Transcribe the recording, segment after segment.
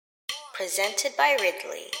Presented by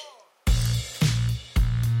Ridley.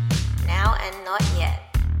 Now and Not Yet.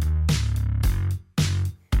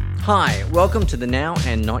 Hi, welcome to the Now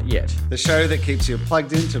and Not Yet. The show that keeps you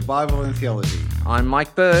plugged into Bible and theology. I'm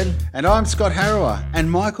Mike Bird. And I'm Scott Harrower.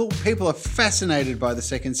 And Michael, people are fascinated by the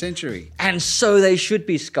second century. And so they should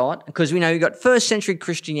be, Scott, because we know you've got first century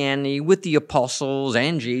Christianity with the apostles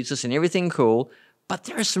and Jesus and everything cool, but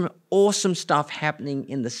there is some awesome stuff happening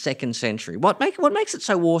in the second century. What makes it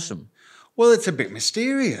so awesome? Well, it's a bit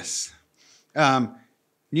mysterious.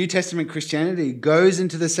 New Testament Christianity goes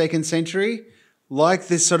into the second century like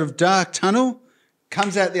this sort of dark tunnel,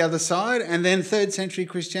 comes out the other side, and then third century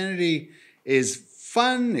Christianity is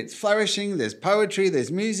fun, it's flourishing, there's poetry,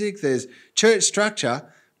 there's music, there's church structure,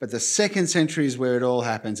 but the second century is where it all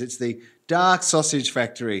happens. It's the dark sausage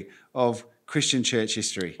factory of Christian church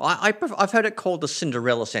history. I've heard it called the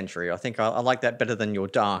Cinderella century. I think I like that better than your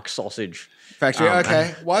dark sausage Factory,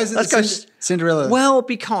 okay. Why is it Cinderella? Well,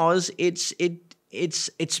 because it's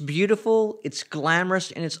beautiful, it's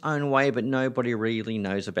glamorous in its own way, but nobody really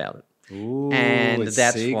knows about it. Ooh, and it's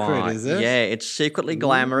that's secret, why. is it? Yeah, it's secretly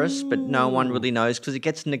glamorous, but no one really knows because it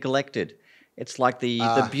gets neglected. It's like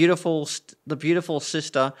the beautiful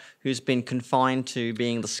sister who's been confined to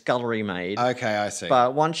being the scullery maid. Okay, I see.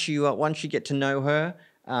 But once you get to know her,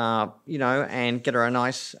 and get her a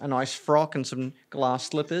nice frock and some glass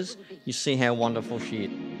slippers, you see how wonderful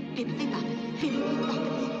she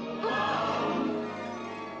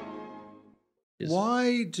is.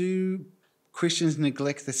 Why do Christians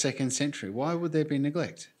neglect the second century? Why would there be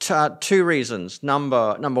neglect? Two reasons.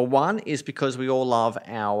 Number one is because we all love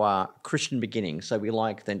our Christian beginnings. So we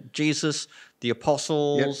like Jesus, the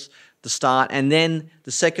apostles, the start. And then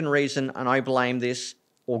the second reason, and I blame this,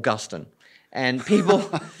 Augustine. And people,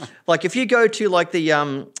 like if you go to like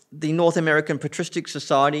the North American Patristic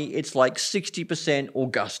Society, it's like 60%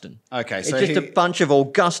 Augustine. Okay, so it's just a bunch of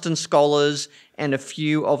Augustine scholars and a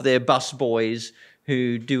few of their busboys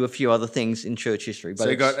who do a few other things in church history. But so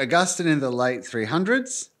you got Augustine in the late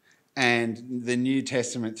 300s and the New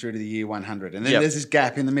Testament through to the year 100. And then there's this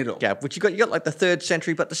gap in the middle. Which you got like the third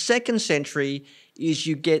century, but the second century is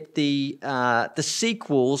you get the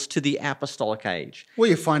sequels to the apostolic age. Well,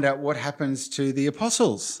 you find out what happens to the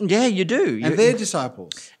apostles. Yeah, you do. And their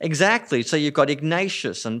disciples. Exactly. So you've got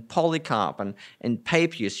Ignatius and Polycarp and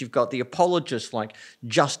Papias. You've got the apologists like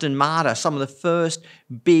Justin Martyr, some of the first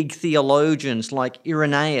big theologians like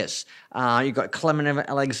Irenaeus. You've got Clement of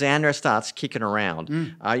Alexandria starts kicking around.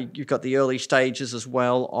 You've got the early stages as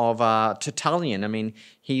well of Tertullian. I mean,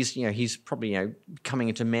 he's probably coming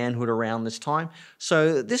into manhood around this time.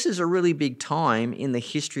 So this is a really big time in the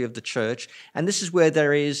history of the church, and this is where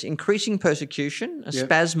there is increasing persecution,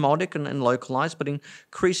 spasmodic and localized, but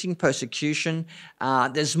increasing persecution.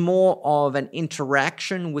 There's more of an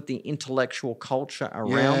interaction with the intellectual culture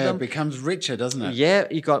around them. It becomes richer, doesn't it? Yeah,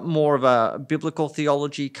 you've got more of a biblical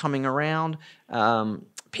theology coming around.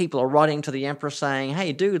 People are writing to the emperor saying,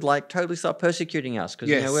 "Hey, dude, like totally stop persecuting us because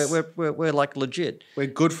we're like legit. We're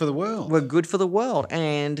good for the world. We're good for the world."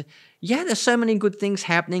 And there's so many good things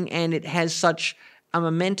happening, and it has such a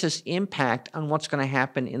momentous impact on what's going to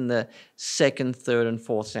happen in the second, third, and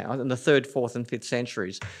fourth, in the third, fourth, and fifth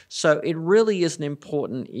centuries. So it really is an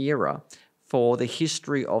important era for the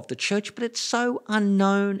history of the church, but it's so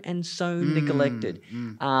unknown and so neglected,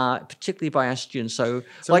 particularly by our students. So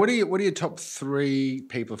what are your top three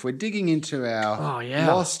people? If we're digging into our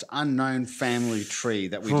lost, unknown family tree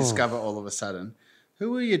that we discover all of a sudden,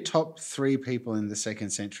 who are your top three people in the second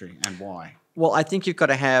century and why? Well, I think you've got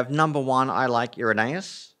to have, number one, I like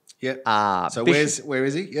Irenaeus. Yep. So where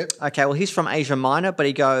is he? Yep. Okay, well, he's from Asia Minor, but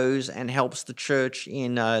he goes and helps the church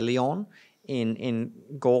in Lyon, in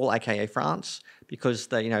Gaul, aka France, because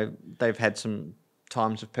they've had some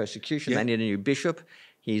times of persecution. They need a new bishop.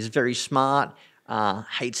 He's very smart,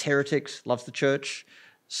 hates heretics, loves the church.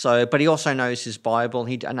 So, but he also knows his Bible.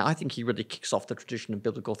 And I think he really kicks off the tradition of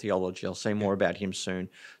biblical theology. I'll say more about him soon.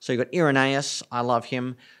 So you've got Irenaeus. I love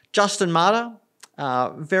him. Justin Martyr,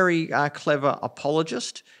 very clever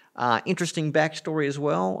apologist. Interesting backstory as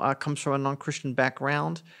well. Comes from a non-Christian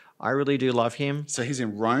background. I really do love him. So he's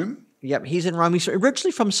in Rome? Yep, he's in Rome. He's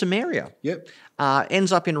originally from Samaria. Yep.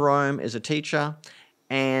 Ends up in Rome as a teacher.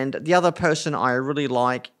 And the other person I really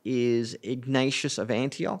like is Ignatius of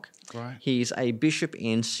Antioch. Right. He's a bishop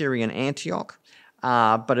in Syrian Antioch,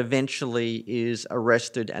 but eventually is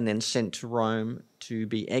arrested and then sent to Rome to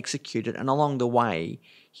be executed. And along the way,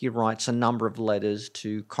 he writes a number of letters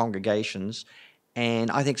to congregations. And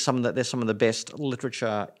I think there's some of the best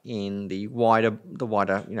literature in the wider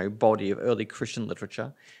body of early Christian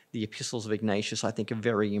literature. The epistles of Ignatius, I think, are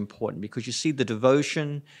very important because you see the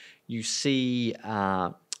devotion, You see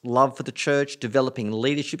love for the church, developing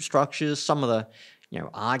leadership structures, some of the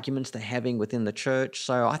arguments they're having within the church.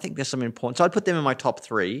 So I think there's some important. So I'd put them in my top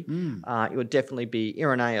three. It would definitely be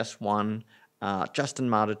Irenaeus 1, Justin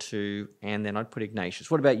Martyr 2, and then I'd put Ignatius.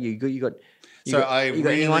 What about you? I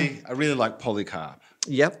really like Polycarp.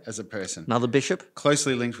 Yep. As a person. Another bishop.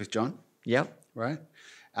 Closely linked with John. Yep. Right?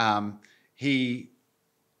 He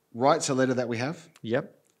writes a letter that we have.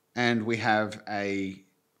 Yep. And we have a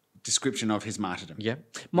description of his martyrdom.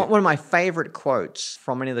 Yep. One of my favourite quotes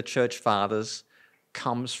from any of the church fathers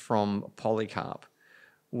comes from Polycarp,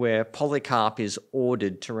 where Polycarp is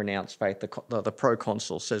ordered to renounce faith. The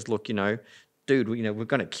proconsul says, look, dude, we're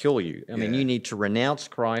going to kill you. I mean, you need to renounce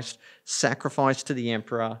Christ, sacrifice to the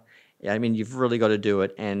emperor. I mean, you've really got to do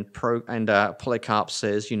it. And Polycarp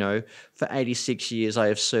says, for 86 years I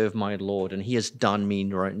have served my Lord, and he has done me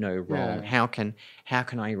no wrong. How can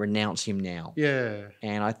I renounce him now? Yeah.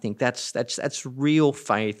 And I think that's real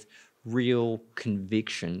faith, real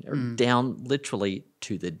conviction, down literally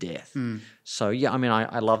to the death. So yeah, I mean,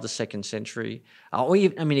 I love the 2nd century.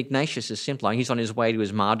 Ignatius is simple. He's on his way to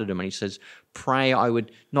his martyrdom, and he says, "Pray I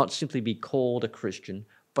would not simply be called a Christian,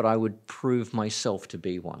 but I would prove myself to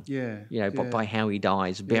be one." But by how he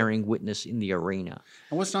dies, bearing witness in the arena.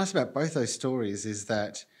 And what's nice about both those stories is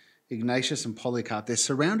that Ignatius and Polycarp, they're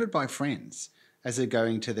surrounded by friends as they're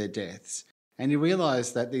going to their deaths. And you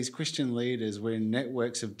realise that these Christian leaders were in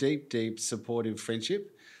networks of deep, deep supportive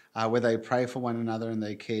friendship, where they pray for one another and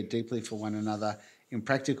they care deeply for one another in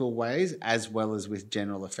practical ways as well as with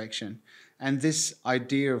general affection. And this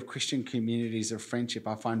idea of Christian communities of friendship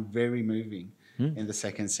I find very moving in the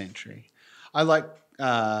 2nd century. I like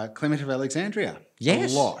Clement of Alexandria a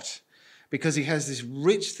lot because he has this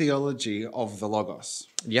rich theology of the Logos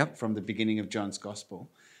from the beginning of John's Gospel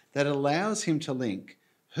that allows him to link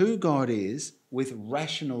who God is with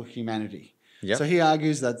rational humanity. So he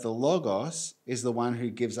argues that the Logos is the one who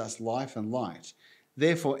gives us life and light.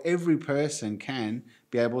 Therefore, every person can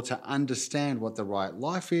be able to understand what the right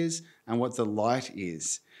life is and what the light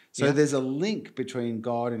is. So there's a link between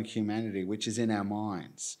God and humanity, which is in our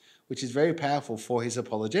minds, which is very powerful for his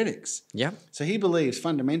apologetics. So he believes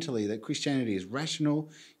fundamentally that Christianity is rational,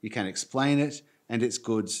 you can explain it, and it's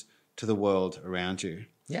goods to the world around you.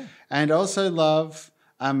 And I also love,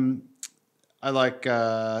 I like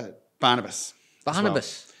Barnabas.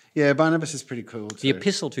 Barnabas. Yeah, Barnabas is pretty cool too. The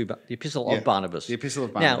epistle of Barnabas. The epistle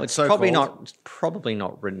of Barnabas. Now, it's so probably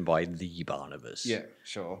not written by the Barnabas. Yeah,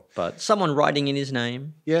 sure. But someone writing in his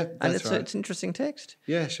name. Yeah, and that's right. It's an interesting text.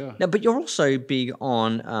 Yeah, sure. Now, but you're also big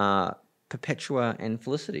on Perpetua and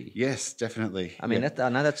Felicity. Yes, definitely. I mean, I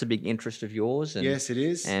know that's a big interest of yours. And, yes, it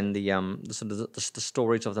is. And the sort of the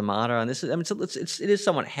stories of the martyr, and this is, I mean, it is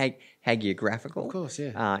somewhat hagiographical. Of course,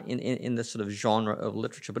 yeah. In the sort of genre of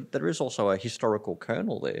literature, but there is also a historical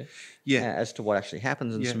kernel there. As to what actually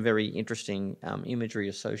happens, and some very interesting imagery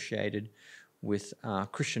associated with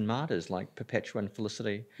Christian martyrs like Perpetua and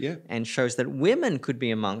Felicity. And shows that women could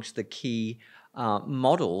be amongst the key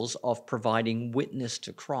models of providing witness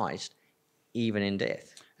to Christ, even in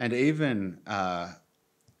death. And even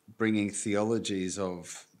bringing theologies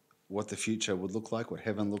of what the future would look like, what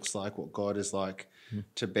heaven looks like, what God is like,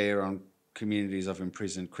 to bear on communities of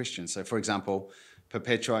imprisoned Christians. So, for example,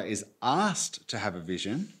 Perpetua is asked to have a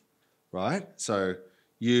vision, right? So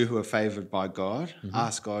you who are favoured by God,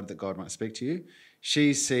 ask God that God might speak to you.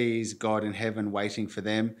 She sees God in heaven waiting for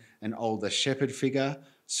them, an older shepherd figure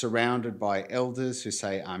surrounded by elders who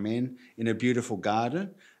say amen in a beautiful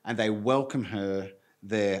garden, and they welcome her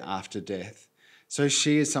there after death. So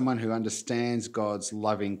she is someone who understands God's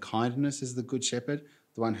loving kindness as the good shepherd,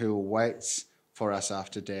 the one who awaits for us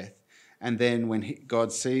after death. And then when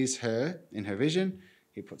God sees her in her vision,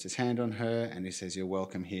 he puts his hand on her and he says, "You're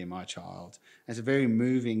welcome here, my child." It's a very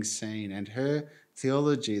moving scene, and her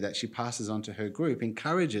theology that she passes on to her group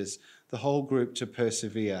encourages the whole group to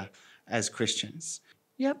persevere as Christians.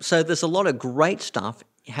 Yep, so there's a lot of great stuff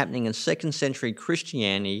happening in 2nd century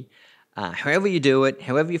Christianity. However you do it,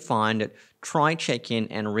 however you find it, try check in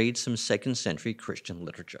and read some 2nd century Christian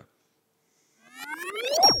literature.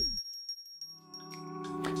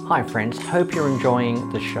 Hi friends, hope you're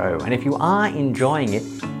enjoying the show, and if you are enjoying it,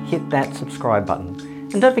 hit that subscribe button.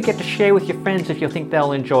 And don't forget to share with your friends if you think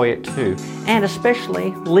they'll enjoy it too. And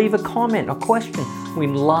especially leave a comment or question. We'd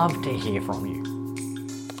love to hear from you.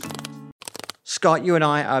 Scott, you and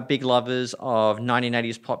I are big lovers of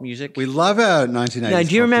 1980s pop music. We love our 1980s now,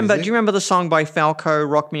 do you remember? music. Do you remember the song by Falco,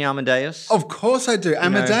 "Rock Me Amadeus"? Of course I do.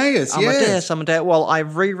 Amadeus, yes. Amadeus. Well,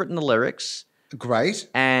 I've rewritten the lyrics. Great.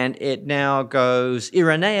 And it now goes,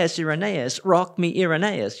 "Irenaeus, Irenaeus, rock me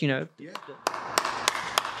Irenaeus," you know. Yeah.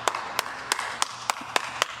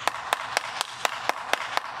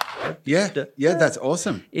 Yeah, that's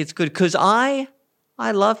awesome. It's good because I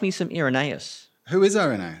love me some Irenaeus. Who is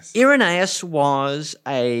Irenaeus? Irenaeus was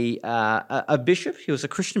a bishop. He was a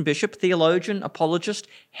Christian bishop, theologian, apologist,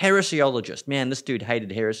 heresiologist. Man, this dude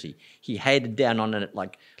hated heresy. He hated down on it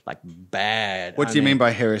like bad. What do you mean by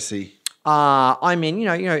heresy? I mean,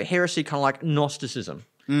 heresy, kind of like Gnosticism.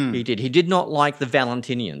 He did. He did not like the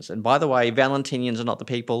Valentinians. And by the way, Valentinians are not the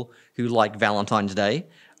people who like Valentine's Day.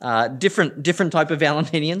 Different type of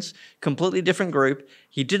Valentinians, completely different group.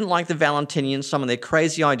 He didn't like the Valentinians, some of their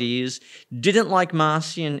crazy ideas. Didn't like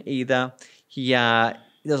Marcion either.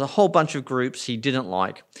 There's a whole bunch of groups he didn't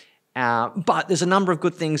like. But there's a number of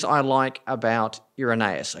good things I like about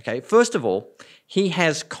Irenaeus. Okay, first of all, he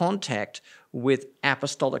has contact with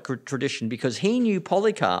apostolic tradition because he knew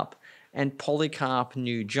Polycarp and Polycarp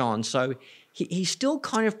knew John. So he still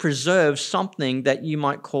kind of preserves something that you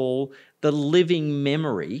might call the living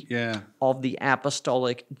memory of the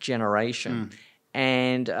apostolic generation.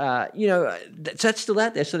 And, that's still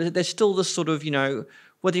out there. So there's still this sort of,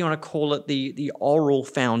 whether you want to call it the oral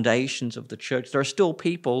foundations of the church, there are still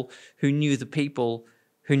people who knew the people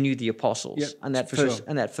who knew the apostles and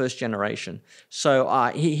that first generation.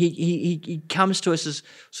 So he comes to us as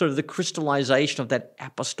sort of the crystallization of that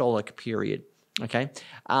apostolic period. Okay,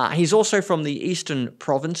 he's also from the eastern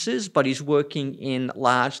provinces, but he's working in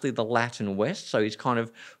largely the Latin West. So he's kind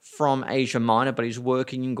of from Asia Minor, but he's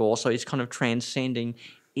working in Gaul. So he's kind of transcending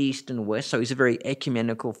east and west. So he's a very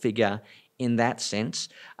ecumenical figure in that sense.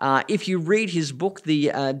 If you read his book,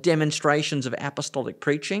 The Demonstrations of Apostolic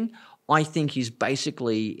Preaching, I think he's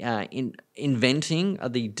basically inventing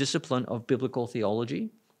the discipline of biblical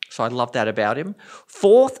theology. So I love that about him.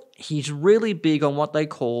 Fourth, he's really big on what they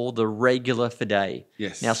call the regula fidei.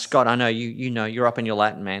 Yes. Now, Scott, I know you're up in your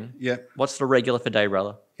Latin, man. Yeah. What's the regula fidei,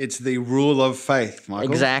 brother? It's the rule of faith,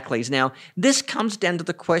 Michael. Exactly. Now, this comes down to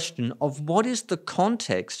the question of what is the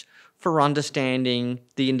context for understanding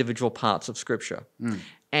the individual parts of Scripture.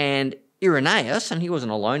 And Irenaeus, and he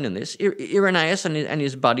wasn't alone in this, Irenaeus and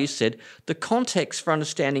his buddies said the context for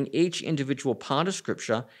understanding each individual part of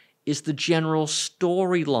Scripture is the general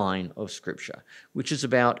storyline of Scripture, which is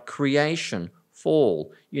about creation,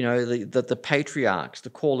 fall, the patriarchs,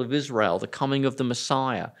 the call of Israel, the coming of the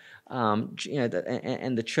Messiah, and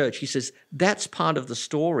the church. He says that's part of the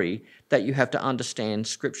story that you have to understand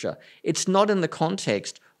Scripture. It's not in the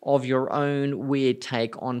context of your own weird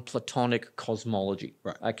take on Platonic cosmology.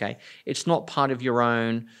 Right. Okay? It's not part of your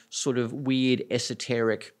own sort of weird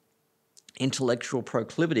esoteric intellectual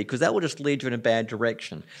proclivity, because that will just lead you in a bad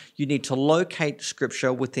direction. You need to locate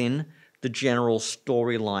Scripture within the general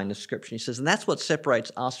storyline of Scripture. He says, and that's what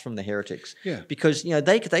separates us from the heretics. Yeah. Because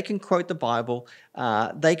they can quote the Bible,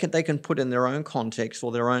 they can put in their own context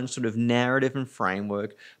or their own sort of narrative and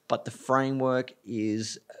framework, but the framework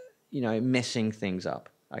is messing things up.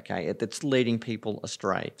 Okay, it's leading people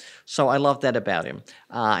astray. So I love that about him.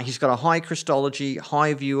 He's got a high Christology,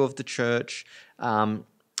 high view of the church.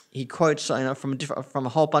 He quotes from a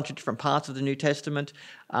whole bunch of different parts of the New Testament.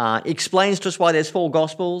 Explains to us why there's 4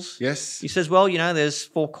 Gospels. Yes. He says, there's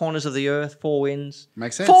 4 corners of the earth, 4 winds.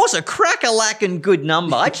 Makes sense. 4's a crack-a-lackin' good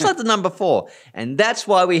number. I just like the number 4. And that's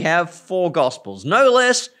why we have 4 Gospels. No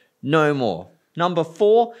less, no more. Number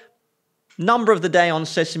 4, number of the day on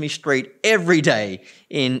Sesame Street every day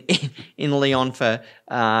in Lyon for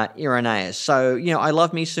Irenaeus. So, I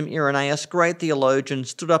love me some Irenaeus, great theologian,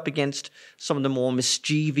 stood up against some of the more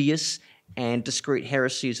mischievous and discreet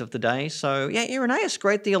heresies of the day. So, Irenaeus,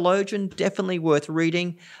 great theologian, definitely worth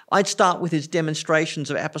reading. I'd start with his Demonstrations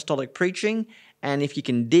of Apostolic Preaching, and if you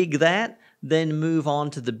can dig that, then move on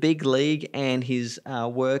to the big league and his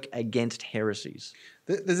work against heresies.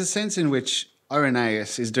 There's a sense in which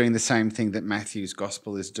Irenaeus is doing the same thing that Matthew's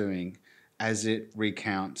Gospel is doing as it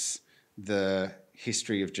recounts the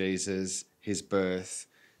history of Jesus, his birth,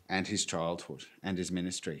 and his childhood and his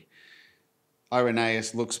ministry.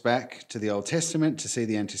 Irenaeus looks back to the Old Testament to see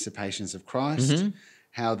the anticipations of Christ,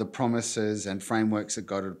 how the promises and frameworks that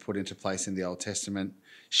God had put into place in the Old Testament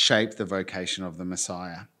shape the vocation of the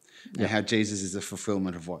Messiah, and how Jesus is the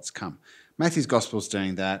fulfillment of what's come. Matthew's Gospel is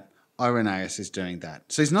doing that. Irenaeus is doing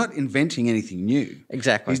that. So he's not inventing anything new.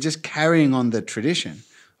 Exactly. He's just carrying on the tradition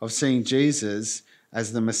of seeing Jesus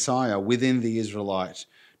as the Messiah within the Israelite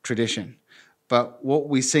tradition. But what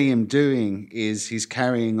we see him doing is he's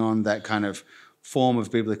carrying on that kind of form of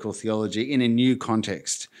biblical theology in a new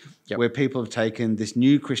context where people have taken this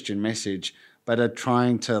new Christian message but are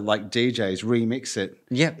trying to, like DJs, remix it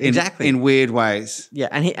in weird ways. Yeah,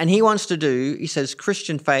 and he wants to do, he says,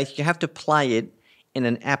 Christian faith, you have to play it in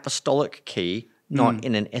an apostolic key, not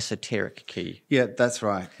in an esoteric key. Yeah, that's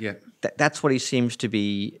right. Yeah. That's what he seems to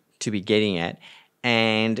be to be getting at.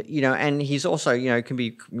 And, and he's also, can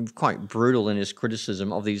be quite brutal in his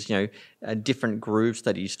criticism of these, different groups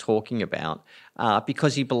that he's talking about,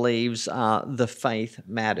 because he believes the faith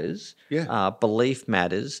matters, belief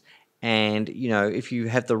matters. And, if you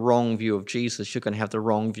have the wrong view of Jesus, you're going to have the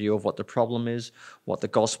wrong view of what the problem is, what the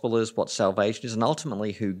gospel is, what salvation is, and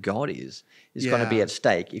ultimately who God is going to be at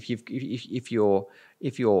stake if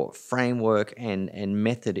your framework and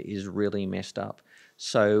method is really messed up.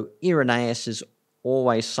 So Irenaeus is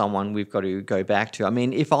always someone we've got to go back to. I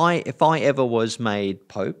mean, if I ever was made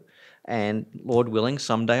Pope, and Lord willing,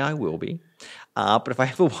 someday I will be, but if I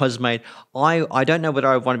ever was made, I don't know whether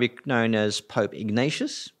I want to be known as Pope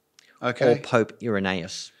Ignatius or Pope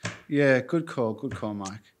Irenaeus. Yeah, good call,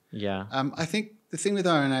 Mike. Yeah. I think the thing with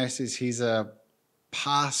Irenaeus is he's a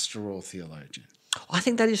pastoral theologian. I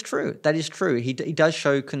think that is true. That is true. He does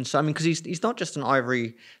show concern. I mean, because he's not just an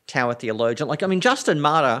ivory tower theologian. Justin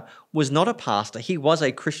Martyr was not a pastor. He was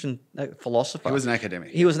a Christian philosopher. He was an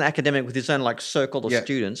academic. He was an academic with his own circle of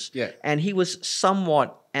students. Yeah. And he was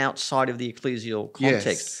somewhat outside of the ecclesial context.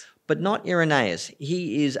 Yes. But not Irenaeus.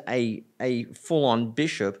 He is a full-on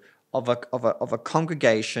bishop of a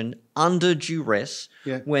congregation under duress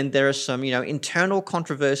when there are some internal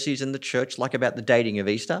controversies in the church, like about the dating of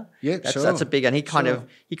Easter. Yeah, that's a big, and he kind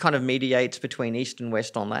of mediates between East and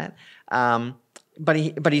West on that. But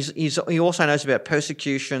he also knows about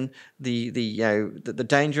persecution, the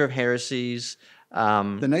danger of heresies,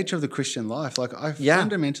 the nature of the Christian life. Like I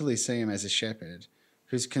fundamentally see him as a shepherd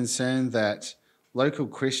who's concerned that local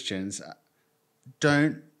Christians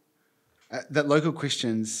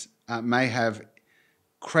may have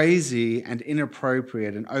crazy and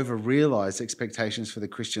inappropriate and over-realised expectations for the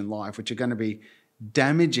Christian life, which are going to be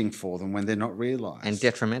damaging for them when they're not realised. And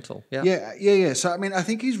detrimental. Yeah. So, I mean, I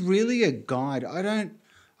think he's really a guide. I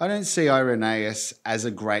don't see Irenaeus as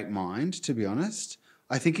a great mind, to be honest.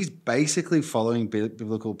 I think he's basically following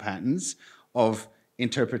biblical patterns of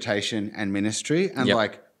interpretation and ministry, and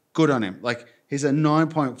good on him. Like, he's a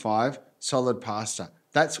 9.5 solid pastor.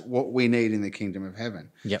 That's what we need in the kingdom of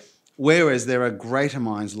heaven. Yep. Whereas there are greater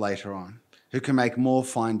minds later on who can make more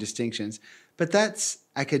fine distinctions. But that's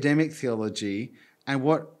academic theology, and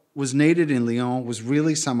what was needed in Lyon was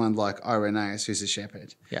really someone like Irenaeus, who's a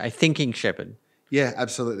shepherd. Yeah, a thinking shepherd. Yeah,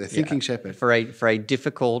 absolutely, a thinking shepherd. For a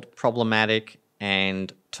difficult, problematic,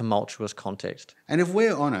 and tumultuous context. And if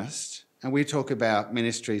we're honest, and we talk about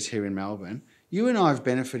ministries here in Melbourne, you and I have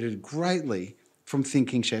benefited greatly from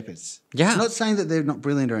thinking shepherds. Yeah. I'm not saying that they're not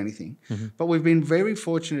brilliant or anything, but we've been very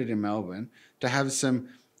fortunate in Melbourne to have some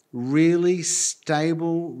really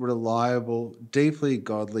stable, reliable, deeply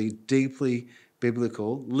godly, deeply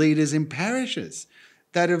biblical leaders in parishes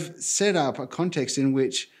that have set up a context in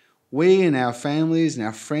which we and our families and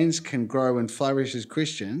our friends can grow and flourish as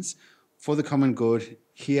Christians for the common good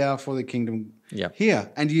here, for the kingdom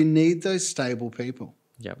here. And you need those stable people.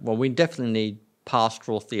 Yeah, well, we definitely need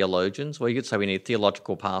pastoral theologians. Well, you could say we need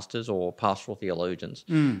theological pastors or pastoral theologians.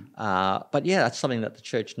 But yeah, that's something that the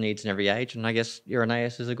church needs in every age, and I guess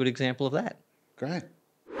Irenaeus is a good example of that. Great.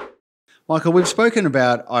 Michael, we've spoken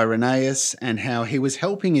about Irenaeus and how he was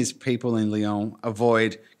helping his people in Lyon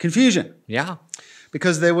avoid confusion. Yeah.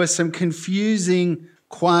 Because there were some confusing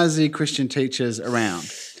quasi-Christian teachers around.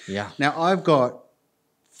 Yeah. Now, I've got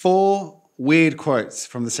 4 weird quotes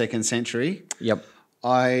from the 2nd century. Yep.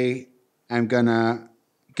 I'm going to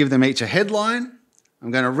give them each a headline.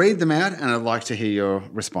 I'm going to read them out, and I'd like to hear your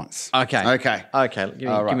response. Okay.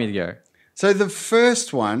 Give me the go. So the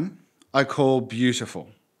first one I call Beautiful.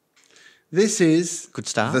 This is Good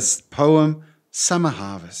start. the poem Summer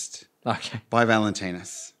Harvest by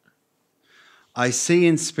Valentinus. I see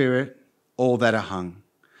in spirit all that are hung.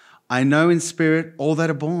 I know in spirit all that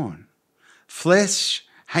are born. Flesh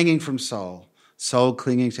hanging from soul, soul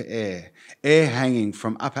clinging to air, air hanging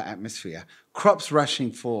from upper atmosphere, crops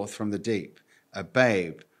rushing forth from the deep, a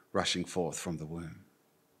babe rushing forth from the womb.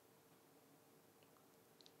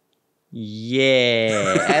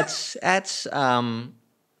 Yeah,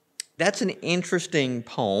 that's an interesting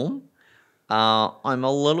poem. I'm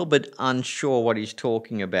a little bit unsure what he's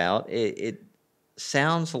talking about. It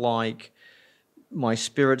sounds like my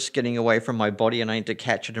spirit's getting away from my body and I need to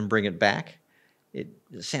catch it and bring it back. It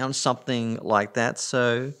sounds something like that.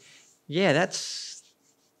 So, yeah, that's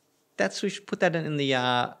we should put that in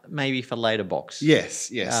the maybe for later box. Yes.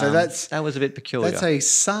 So that was a bit peculiar. That's a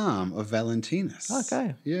psalm of Valentinus.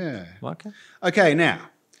 Okay. Yeah. Okay. Okay, now,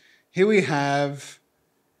 here we have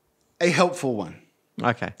a helpful one.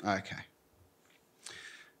 Okay.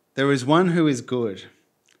 There is one who is good,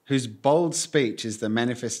 whose bold speech is the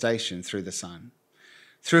manifestation through the sun.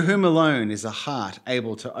 through whom alone is a heart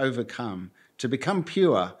able to overcome, to become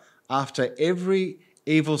pure after every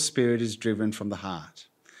evil spirit is driven from the heart.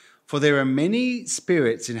 For there are many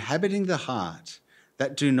spirits inhabiting the heart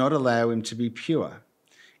that do not allow him to be pure.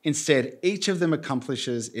 Instead, each of them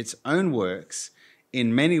accomplishes its own works,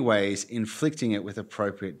 in many ways inflicting it with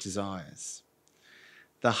appropriate desires.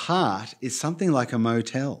 The heart is something like a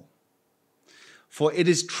motel, for it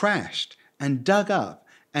is trashed and dug up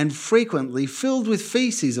and frequently filled with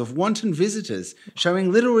feces of wanton visitors,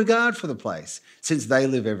 showing little regard for the place, since they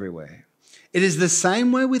live everywhere. It is the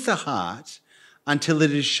same way with the heart. Until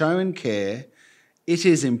it is shown care, it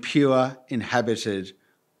is impure, inhabited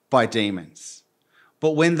by demons.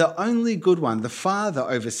 But when the only good one, the Father,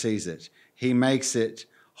 oversees it, he makes it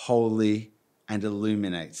holy and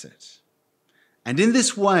illuminates it. And in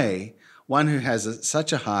this way, one who has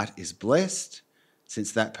such a heart is blessed,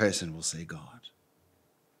 since that person will see God.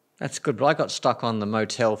 That's good, but I got stuck on the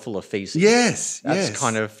motel full of feces. Yes, That's yes.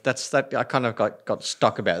 I kind of got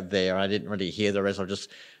stuck about there. I didn't really hear the rest. I was just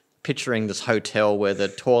picturing this hotel where the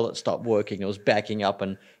toilet stopped working. It was backing up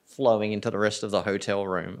and flowing into the rest of the hotel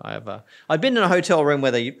room. I've been in a hotel room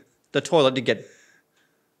where the toilet did get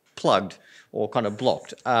plugged or kind of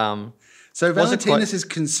blocked. So wasn't Valentinus is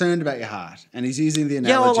concerned about your heart, and he's using the Yeah,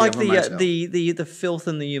 analogy or like of a motel. the filth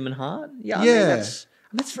in the human heart. Yeah, I Yeah. mean,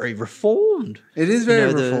 that's very reformed. It is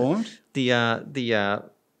very You know, reformed.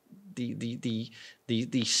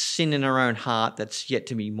 The sin in our own heart that's yet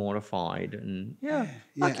to be mortified, and Yeah,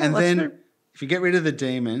 okay, and let's then go. if you get rid of the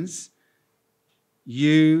demons,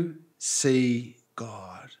 you see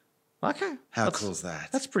God. Okay, How that's- cool is that?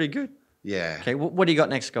 That's pretty good. Yeah. Okay, what do you got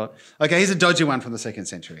next, Scott? Okay, here's a dodgy one from the 2nd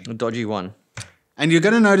century. A dodgy one. And you're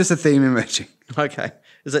going to notice a theme emerging. Okay,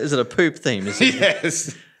 is it a poop theme? Is it?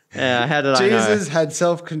 Yes. How did I know? Jesus had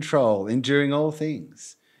self-control, enduring all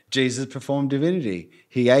things. Jesus performed divinity.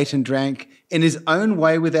 He ate and drank in his own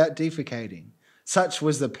way without defecating. Such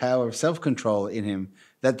was the power of self-control in him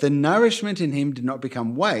that the nourishment in him did not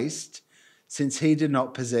become waste, since he did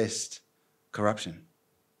not possess corruption.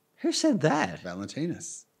 Who said that?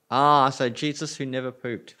 Valentinus. So Jesus who never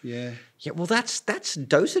pooped. Yeah. Yeah, well, that's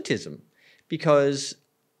docetism, because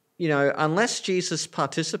unless Jesus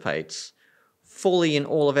participates fully in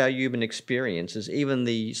all of our human experiences, even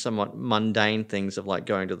the somewhat mundane things of like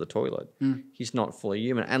going to the toilet, he's not fully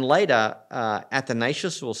human. And later,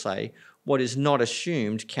 Athanasius will say, "What is not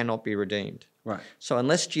assumed cannot be redeemed." Right. So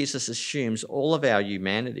unless Jesus assumes all of our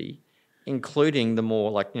humanity, including the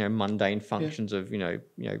more mundane functions of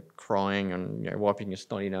crying and wiping your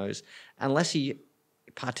snotty nose, unless he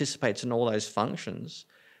participates in all those functions,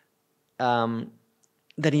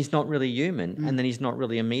 then he's not really human, and then he's not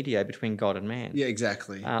really a mediator between God and man. Yeah,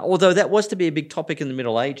 exactly. Although that was to be a big topic in the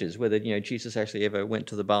Middle Ages, whether Jesus actually ever went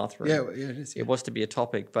to the bathroom. Yeah, it is. It was to be a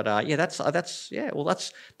topic, but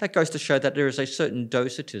that goes to show that there is a certain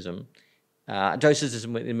docetism.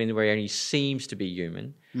 Docetism where he only seems to be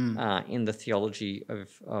human in the theology of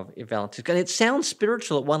Valentinus. And it sounds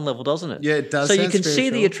spiritual at one level, doesn't it? Yeah, it does So you sound can see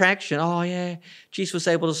the spiritual. attraction. Oh, yeah, Jesus was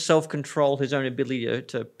able to self-control his own ability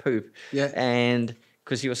to poop. Yeah. And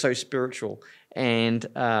because he was so spiritual. And,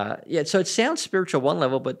 so it sounds spiritual at one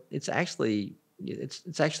level, but it's actually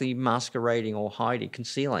masquerading or hiding,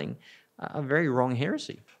 concealing a very wrong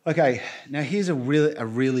heresy. Okay, now here's a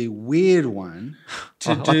really weird one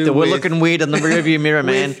to We're do with... looking weird in the rearview mirror,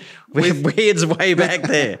 man. Weird's way back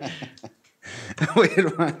there.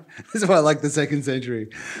 weird one. This is why I like the 2nd century.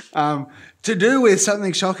 To do with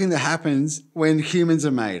something shocking that happens when humans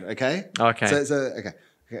are made, okay? Okay.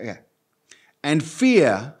 Okay. And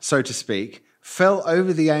fear, so to speak, fell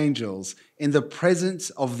over the angels in the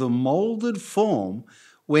presence of the moulded form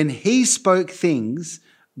when he spoke things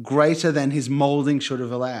greater than his moulding should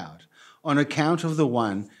have allowed, on account of the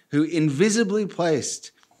one who invisibly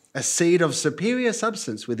placed a seed of superior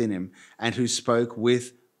substance within him and who spoke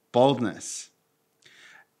with boldness.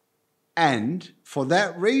 And for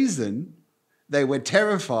that reason, they were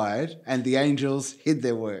terrified and the angels hid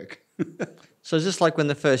their work. So is this like when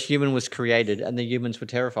the first human was created and the humans were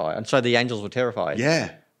terrified, and so the angels were terrified?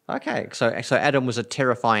 Yeah. Okay, so Adam was a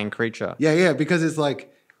terrifying creature. Yeah, because it's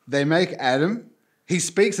like they make Adam, he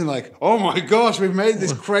speaks and like, oh my gosh, we've made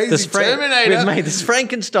this crazy Terminator. We've made this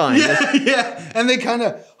Frankenstein. Yeah, and they kind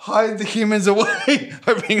of hide the humans away,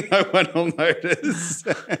 hoping no one will notice.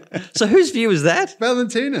 So whose view is that?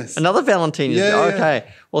 Valentinus. Another Valentinus. Yeah, yeah. Okay.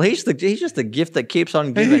 Well, he's just the gift that keeps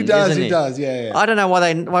on giving. He does, isn't he does, yeah. I don't know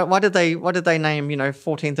why did they name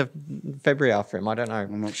 14th of February after him? I don't know.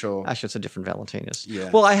 I'm not sure. Actually, it's a different Valentinus. Yeah.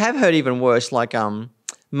 Well, I have heard even worse. Like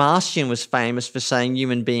Marcion was famous for saying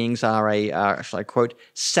human beings are a, shall I quote,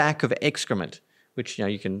 sack of excrement, which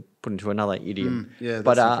you can put into another idiom. yeah,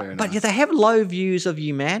 but that's very but nice. they have low views of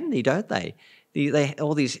humanity, don't they?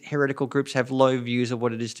 All these heretical groups have low views of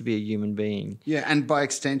what it is to be a human being. Yeah, and by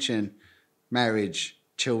extension, marriage,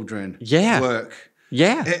 children, Yeah. work.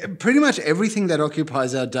 Yeah, Pretty much everything that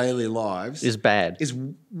occupies our daily lives is bad. is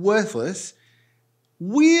worthless,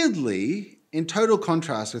 weirdly, in total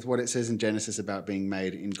contrast with what it says in Genesis about being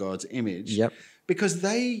made in God's image. Yep. Because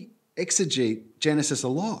they exegete Genesis a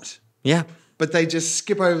lot, Yeah. but they just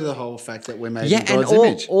skip over the whole fact that we're made Yeah, in and God's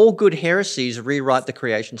image. all good heresies rewrite the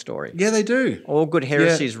creation story. Yeah, they do. All good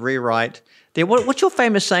heresies rewrite. What's your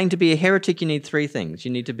famous saying? To be a heretic, you need three things.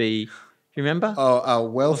 You need to be, do you remember? Oh,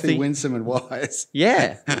 wealthy, Wealthy. winsome, and wise.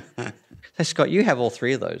 Yeah. So Scott, you have all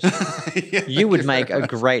three of those. Yeah, You would make a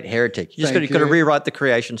great heretic. You just Thank got to you. rewrite the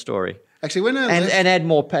creation story. Actually, when I And,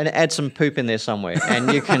 left, and add some poop in there somewhere,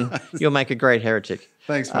 and you'll make a great heretic.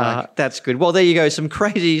 Thanks, Mike. That's good. Well, there you go. Some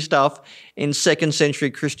crazy stuff in second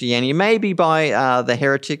century Christianity, maybe by the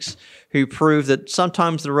heretics who prove that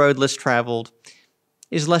sometimes the road less travelled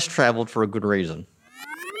is less travelled for a good reason.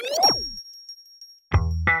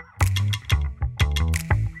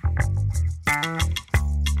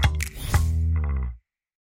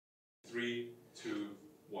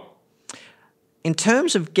 In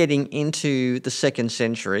terms of getting into the second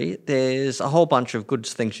century, there's a whole bunch of good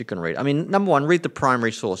things you can read. I mean, number one, read the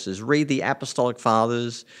primary sources. Read the Apostolic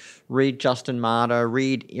Fathers, read Justin Martyr,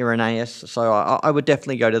 read Irenaeus. So I would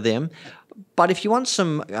definitely go to them. But if you want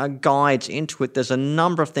some guides into it, there's a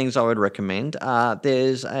number of things I would recommend.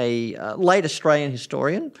 There's a late Australian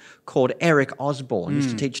historian called Eric Osborne. He used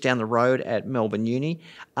to teach down the road at Melbourne Uni.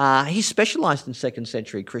 He specialised in second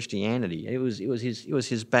century Christianity. It was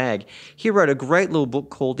his bag. He wrote a great little book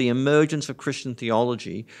called The Emergence of Christian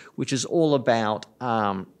Theology, which is all about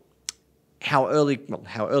how early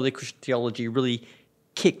Christian theology really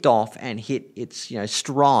kicked off and hit its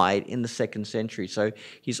stride in the second century. So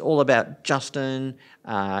he's all about Justin,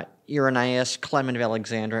 Irenaeus, Clement of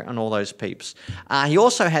Alexandria, and all those peeps. He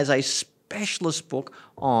also has a specialist book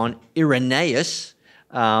on Irenaeus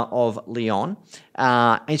of Lyon,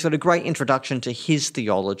 and he's got a great introduction to his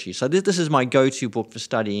theology. So this is my go-to book for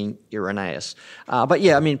studying Irenaeus. But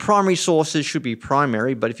yeah, I mean, primary sources should be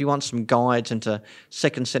primary, but if you want some guides into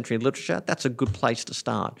second century literature, that's a good place to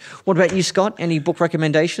start. What about you, Scott? Any book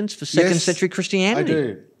recommendations for second Yes, century Christianity? I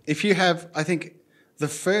do. If you have, I think the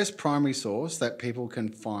first primary source that people can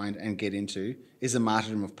find and get into is the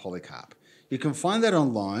Martyrdom of Polycarp. You can find that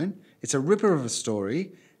online. It's a ripper of a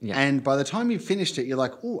story. Yeah. And by the time you've finished it, you're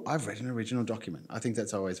like, oh, I've read an original document. I think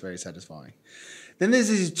that's always very satisfying. Then there's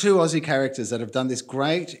these two Aussie characters that have done this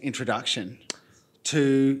great introduction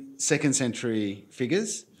to second century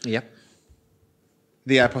figures. Yep.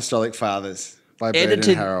 The Apostolic Fathers by Bird and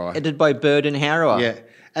Harrower. Edited by Bird and Harrower. Yeah.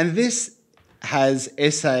 And this has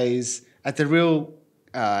essays at the real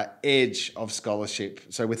edge of scholarship,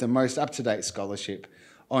 so with the most up-to-date scholarship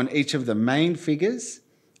on each of the main figures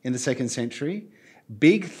in the second century.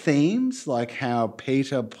 Big themes like how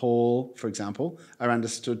Peter, Paul, for example, are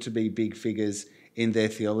understood to be big figures in their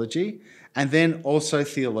theology, and then also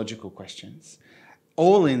theological questions,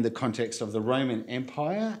 all in the context of the Roman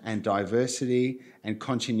Empire and diversity and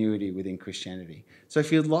continuity within Christianity. So if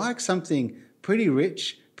you'd like something pretty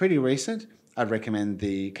rich, pretty recent, I'd recommend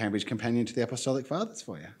the Cambridge Companion to the Apostolic Fathers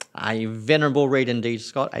for you. A venerable read indeed,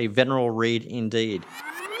 Scott. A venerable read indeed.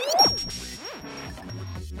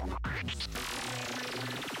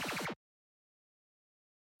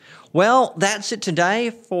 Well, that's it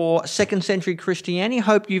today for second century Christianity.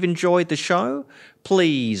 Hope you've enjoyed the show.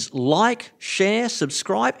 Please like, share,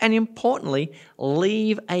 subscribe, and importantly,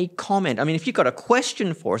 leave a comment. I mean, if you've got a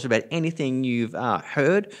question for us about anything you've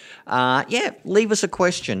heard, leave us a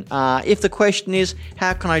question. If the question is,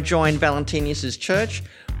 how can I join Valentinius' church?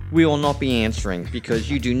 We will not be answering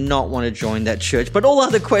because you do not want to join that church. But all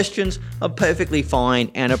other questions are perfectly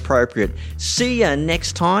fine and appropriate. See you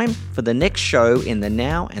next time for the next show in the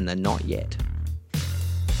Now and the Not Yet.